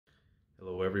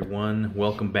Hello everyone,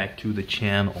 welcome back to the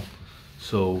channel.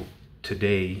 So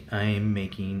today I am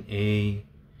making a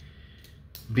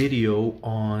video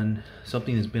on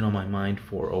something that's been on my mind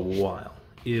for a while.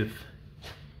 If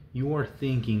you are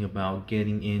thinking about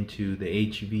getting into the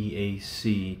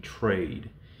HVAC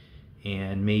trade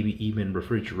and maybe even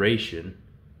refrigeration,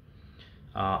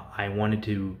 I wanted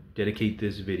to dedicate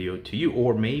this video to you,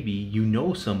 or maybe you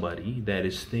know somebody that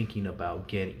is thinking about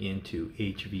getting into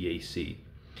HVAC.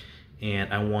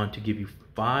 And I want to give you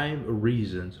 5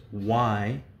 reasons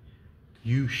why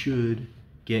you should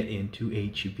get into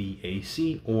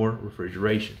HVAC or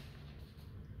refrigeration.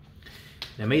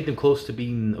 And I made them close to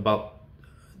being about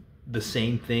the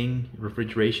same thing,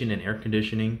 refrigeration and air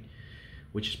conditioning,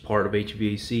 which is part of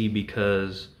HVAC,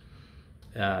 because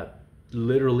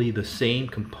literally the same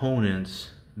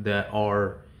components that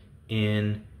are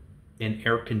in an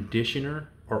air conditioner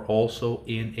are also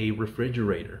in a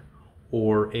refrigerator,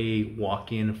 or a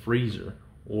walk-in freezer,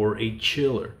 or a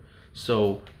chiller.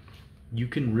 So you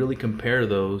can really compare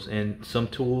those, and some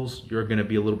tools are going to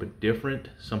be a little bit different,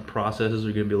 some processes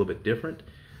are going to be a little bit different,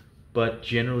 but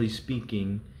generally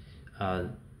speaking,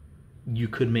 you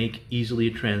could make easily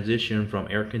a transition from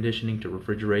air conditioning to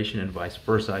refrigeration and vice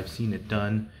versa. I've seen it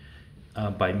done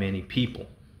by many people.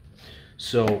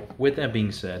 So with that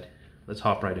being said, let's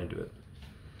hop right into it.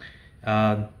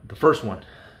 The first one,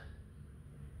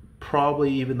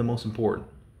 probably even the most important.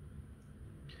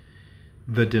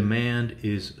 The demand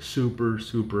is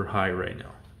super high right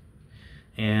now,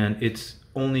 and it's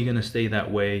only going to stay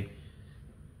that way,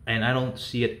 and I don't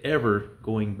see it ever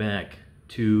going back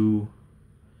to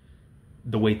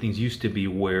the way things used to be,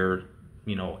 where,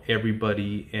 you know,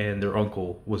 everybody and their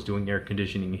uncle was doing air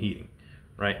conditioning and heating,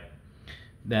 right?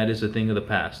 That is a thing of the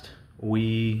past.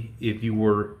 If you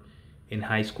were in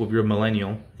high school, if you're a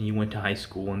millennial and you went to high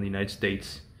school in the United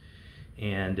States,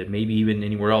 and maybe even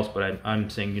anywhere else, but I'm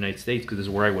saying United States because this is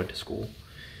where I went to school,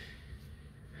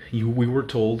 we were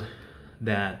told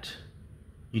that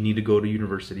you need to go to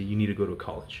university, you need to go to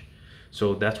college.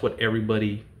 So that's what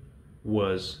everybody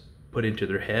was put into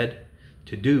their head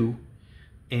to do,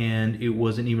 and it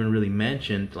wasn't even really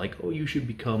mentioned like, oh, you should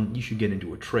get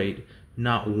into a trade.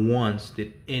 Not once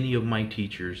did any of my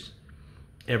teachers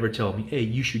ever tell me, hey,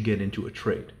 you should get into a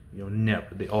trade. You know,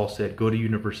 never. They all said, go to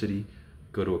university,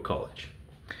 go to a college.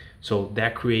 So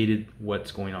that created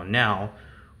what's going on now,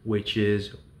 which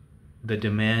is the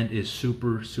demand is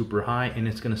super high, and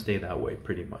it's going to stay that way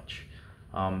pretty much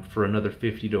for another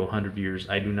 50 to 100 years.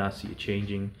 I do not see it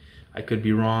changing. I could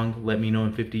be wrong. Let me know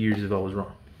in 50 years if I was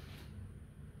wrong.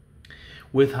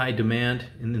 With high demand,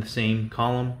 in the same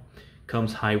column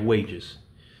comes high wages.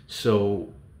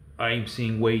 So I'm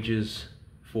seeing wages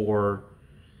for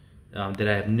that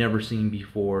I have never seen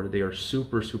before. They are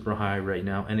super high right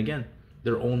now, and again,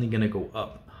 they're only going to go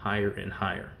up higher and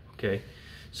higher. Okay,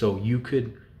 so you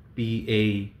could be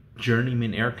a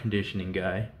journeyman air conditioning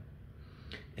guy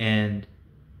and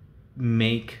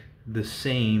make the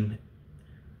same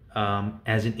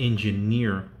as an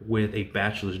engineer with a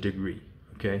bachelor's degree.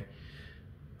 Okay,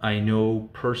 I know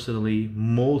personally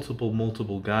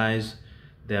multiple guys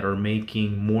that are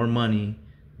making more money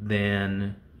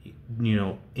than, you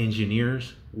know,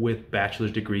 engineers with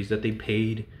bachelor's degrees that they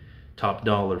paid top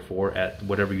dollar for at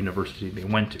whatever university they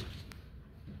went to.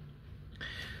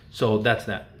 So that's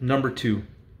that. Number 2,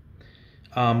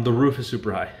 the roof is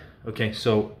super high. Okay,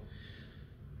 so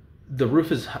the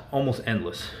roof is almost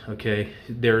endless. Okay,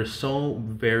 there are so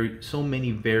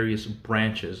many various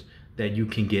branches that you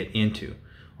can get into.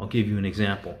 I'll give you an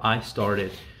example. I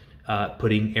started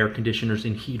putting air conditioners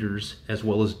and heaters, as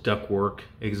well as ductwork,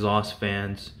 exhaust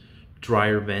fans,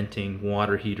 dryer venting,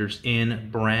 water heaters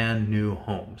in brand new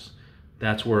homes.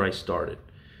 That's where I started.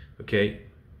 Okay,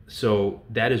 so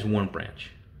that is one branch,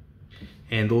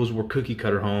 and those were cookie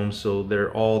cutter homes, so they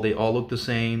all look the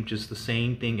same, just the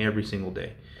same thing every single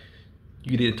day.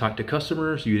 You didn't talk to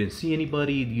customers, you didn't see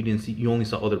anybody, you only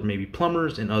saw other maybe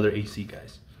plumbers and other AC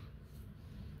guys.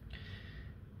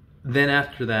 Then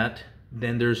after that,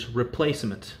 then there's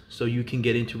replacement. So you can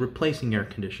get into replacing air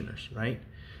conditioners, right,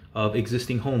 of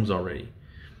existing homes already.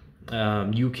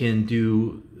 You can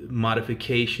do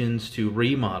modifications to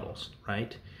remodels,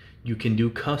 right? You can do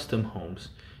custom homes.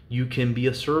 You can be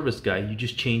a service guy. You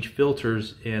just change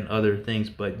filters and other things,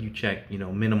 but you check, you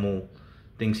know, minimal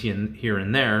things here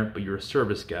and there, but you're a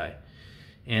service guy.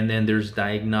 And then there's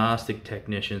diagnostic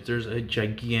technicians. There's a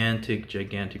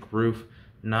gigantic roof,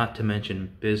 not to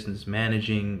mention business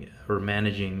managing,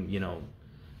 you know,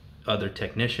 other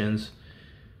technicians.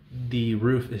 The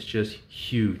roof is just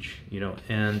huge, you know,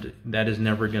 and that is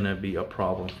never going to be a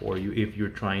problem for you if you're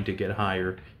trying to get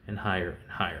higher and higher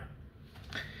and higher.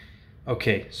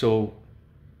 Okay, so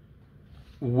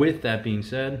with that being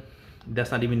said,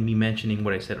 that's not even me mentioning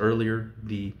what I said earlier,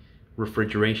 the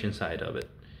refrigeration side of it.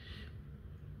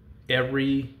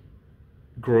 Every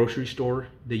grocery store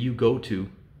that you go to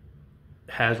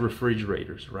has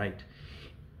refrigerators, right?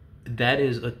 That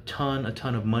is a ton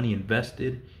of money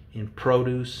invested in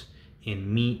produce,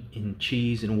 in meat, in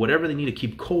cheese, and whatever they need to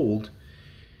keep cold.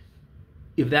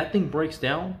 If that thing breaks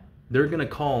down, they're gonna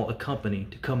call a company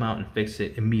to come out and fix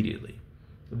it immediately.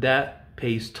 That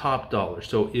pays top dollar.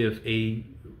 So if a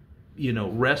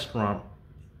restaurant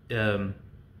that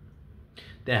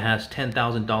has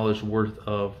 $10,000 worth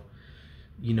of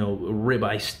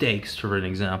ribeye steaks, for an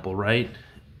example, right?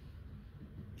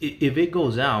 If it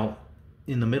goes out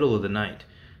in the middle of the night,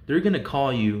 they're gonna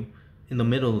call you in the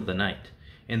middle of the night,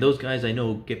 and those guys I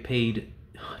know get paid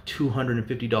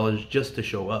 $250 just to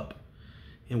show up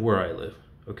in where I live.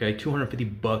 Okay,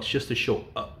 $250 just to show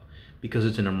up because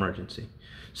it's an emergency.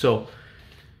 So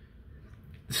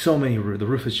many the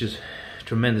roof is just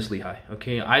tremendously high.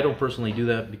 Okay, I don't personally do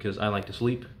that because I like to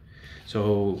sleep.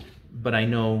 So, but I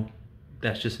know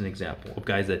that's just an example of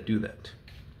guys that do that.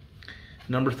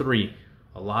 Number 3,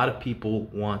 a lot of people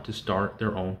want to start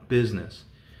their own business.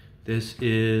 This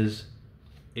is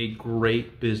a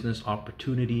great business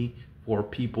opportunity for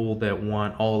people that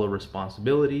want all the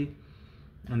responsibility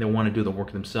and they want to do the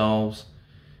work themselves.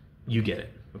 You get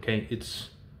it, okay? It's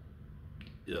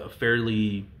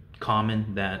fairly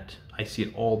common that I see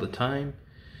it all the time,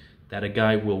 that a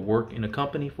guy will work in a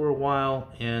company for a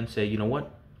while and say, you know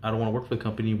what, I don't want to work for the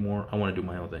company anymore, I want to do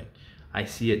my own thing. I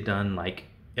see it done like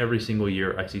every single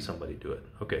year. I see somebody do it.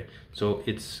 Okay, so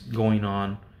it's going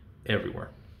on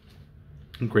everywhere.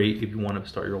 Great if you want to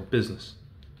start your own business.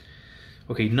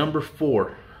 Okay, number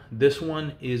 4, this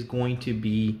one is going to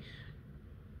be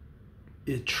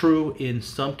true in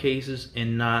some cases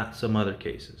and not some other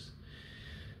cases.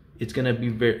 It's going to be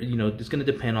very, it's going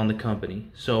to depend on the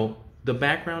company. So the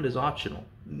background is optional.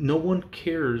 No one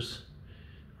cares,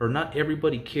 or not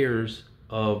everybody cares,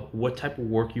 of what type of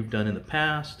work you've done in the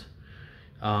past.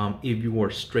 If you are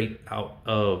straight out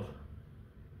of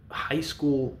high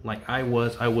school like I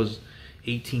was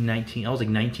 18, 19, I was like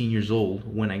 19 years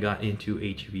old when I got into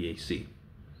HVAC.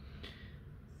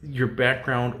 Your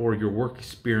background or your work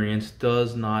experience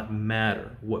does not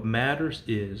matter. What matters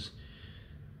is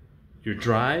your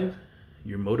drive,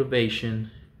 your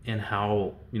motivation, and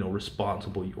how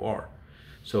responsible you are.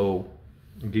 So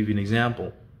I'll give you an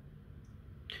example.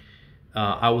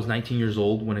 I was 19 years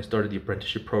old when I started the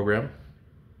apprenticeship program.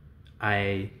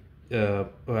 I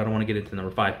don't want to get into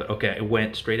number 5, but okay, I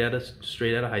went straight out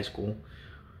of high school.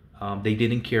 They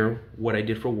didn't care what I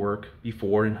did for work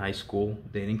before in high school.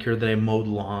 They didn't care that I mowed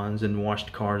lawns and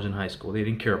washed cars in high school. They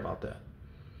didn't care about that.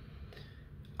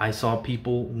 I saw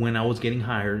people when I was getting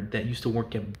hired that used to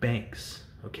work at banks.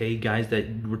 Okay, guys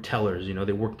that were tellers,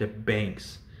 they worked at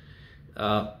banks.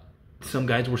 Some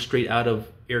guys were straight out of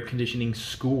air conditioning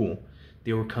school.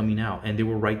 They were coming out and they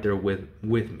were right there with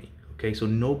me. Okay, so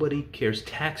nobody cares.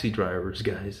 Taxi drivers,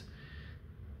 guys.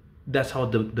 That's how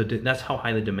that's how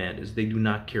high the demand is. They do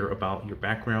not care about your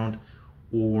background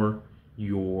or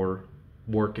your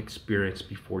work experience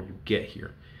before you get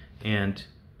here. And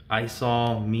I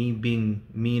saw me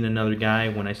and another guy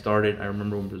when I started. I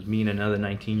remember it was me and another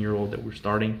 19-year-old that were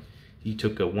starting. He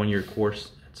took a 1-year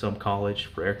course at some college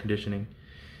for air conditioning,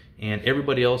 and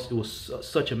everybody else, it was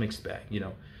such a mixed bag.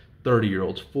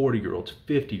 30-year-olds, 40-year-olds,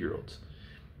 50-year-olds.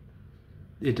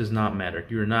 It does not matter.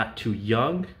 You're not too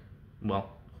young. Well,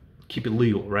 keep it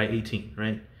legal, right? 18,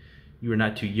 right? You are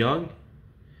not too young.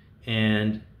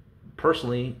 And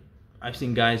personally, I've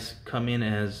seen guys come in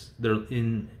as they're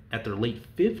at their late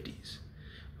 50s.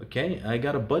 Okay, I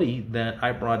got a buddy that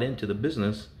I brought into the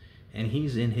business, and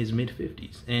he's in his mid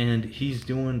 50s, and he's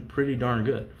doing pretty darn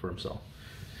good for himself.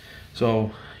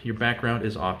 So your background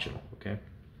is optional, okay?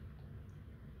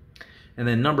 And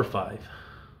then number 5,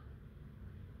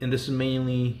 and this is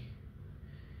mainly,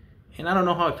 and I don't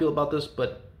know how I feel about this,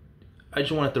 but I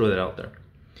just want to throw that out there,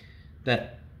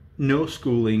 that no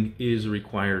schooling is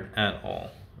required at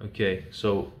all. Okay,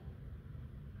 so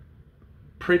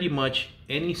pretty much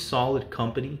any solid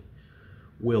company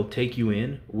will take you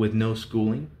in with no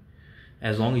schooling,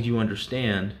 as long as you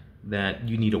understand that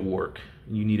you need to work,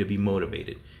 you need to be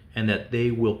motivated, and that they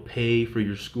will pay for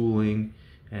your schooling,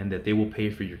 and that they will pay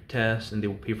for your tests, and they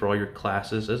will pay for all your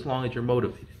classes as long as you're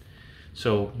motivated.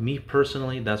 So me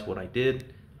personally, that's what I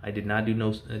did. I did not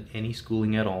do any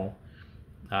schooling at all.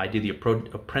 I did the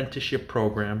apprenticeship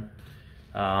program,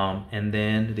 and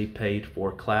then they paid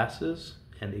for classes,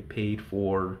 and they paid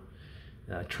for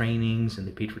trainings, and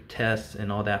they paid for tests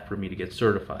and all that for me to get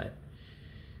certified.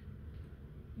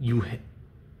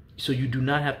 so you do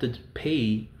not have to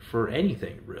pay for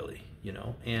anything really, you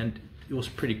know. And it was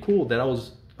pretty cool that I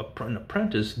was an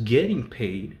apprentice getting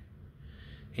paid,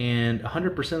 and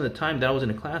 100% of the time that I was in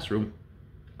a classroom,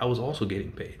 I was also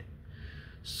getting paid.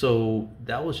 So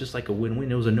that was just like a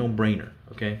win-win. It was a no-brainer.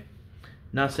 Okay,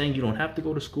 not saying you don't have to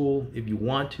go to school if you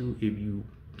want to, if you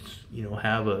know,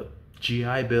 have a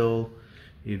GI Bill,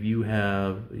 if you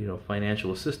have, you know,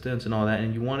 financial assistance and all that,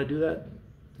 and you want to do that,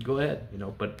 go ahead, you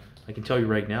know. But I can tell you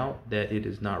right now that it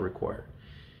is not required.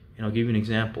 And I'll give you an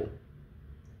example.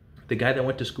 The guy that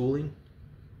went to schooling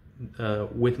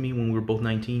with me when we were both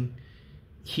 19,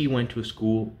 he went to a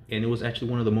school, and it was actually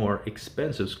one of the more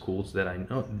expensive schools that I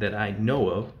know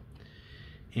of.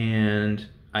 And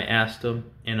I asked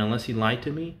him, and unless he lied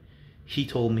to me, he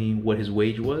told me what his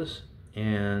wage was,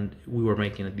 and we were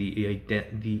making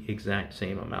the exact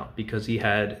same amount because he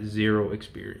had zero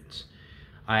experience.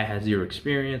 I had zero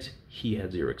experience, he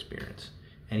had zero experience,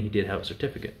 and he did have a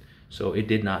certificate. So it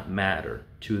did not matter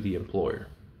to the employer.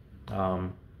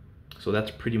 So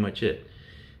that's pretty much it.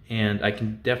 And I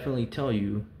can definitely tell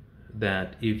you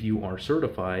that if you are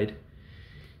certified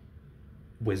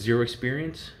with zero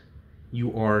experience,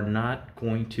 you are not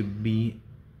going to be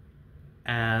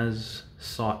as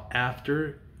sought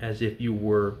after as if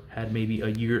you had maybe a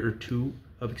year or two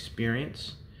of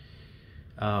experience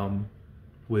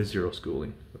with zero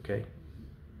schooling. Okay,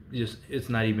 it's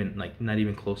not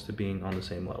even close to being on the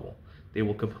same level. They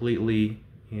will completely,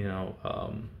 you know,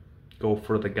 go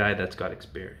for the guy that's got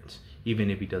experience,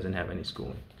 even if he doesn't have any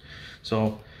schooling.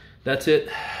 So that's it.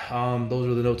 Those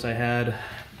are the notes I had.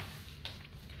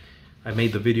 I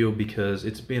made the video because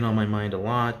it's been on my mind a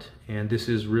lot, and this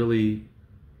is really,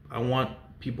 I want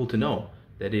people to know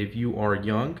that if you are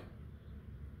young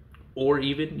or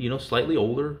even, you know, slightly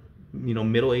older, you know,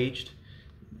 middle-aged,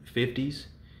 50s,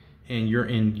 and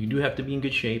you do have to be in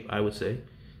good shape, I would say.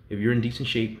 If you're in decent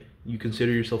shape, you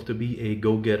consider yourself to be a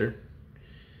go-getter,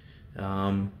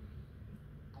 and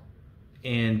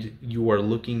you are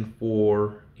looking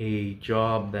for a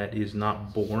job that is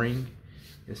not boring.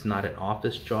 It's not an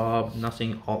office job. I'm not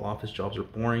saying all office jobs are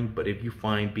boring, but if you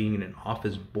find being in an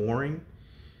office boring,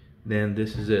 then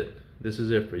this is it. This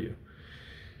is it for you.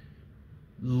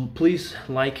 Please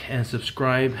like and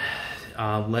subscribe.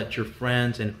 Let your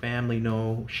friends and family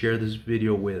know. Share this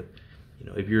video with, you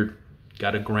know, if you're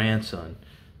got a grandson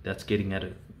that's getting out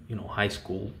of, you know, high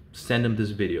school, send them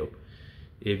this video.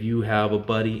 If you have a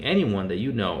buddy, anyone that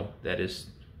you know that is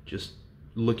just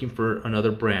looking for another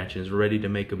branch and is ready to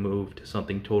make a move to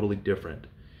something totally different,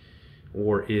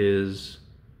 or is,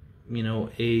 you know,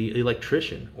 a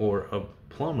electrician or a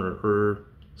plumber or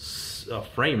a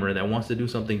framer that wants to do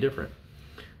something different.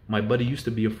 My buddy used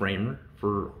to be a framer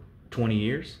for 20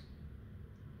 years,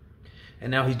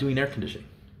 and now he's doing air conditioning.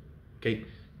 Okay,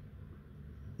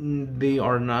 they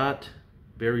are not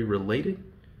very related,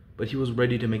 but he was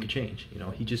ready to make a change. You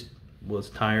know, he just was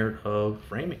tired of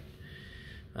framing.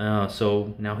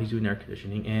 So now he's doing air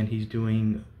conditioning, and he's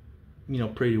doing, you know,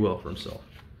 pretty well for himself.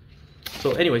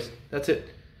 So anyways, that's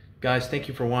it. Guys, thank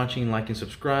you for watching. Like and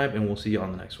subscribe, and we'll see you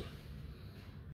on the next one.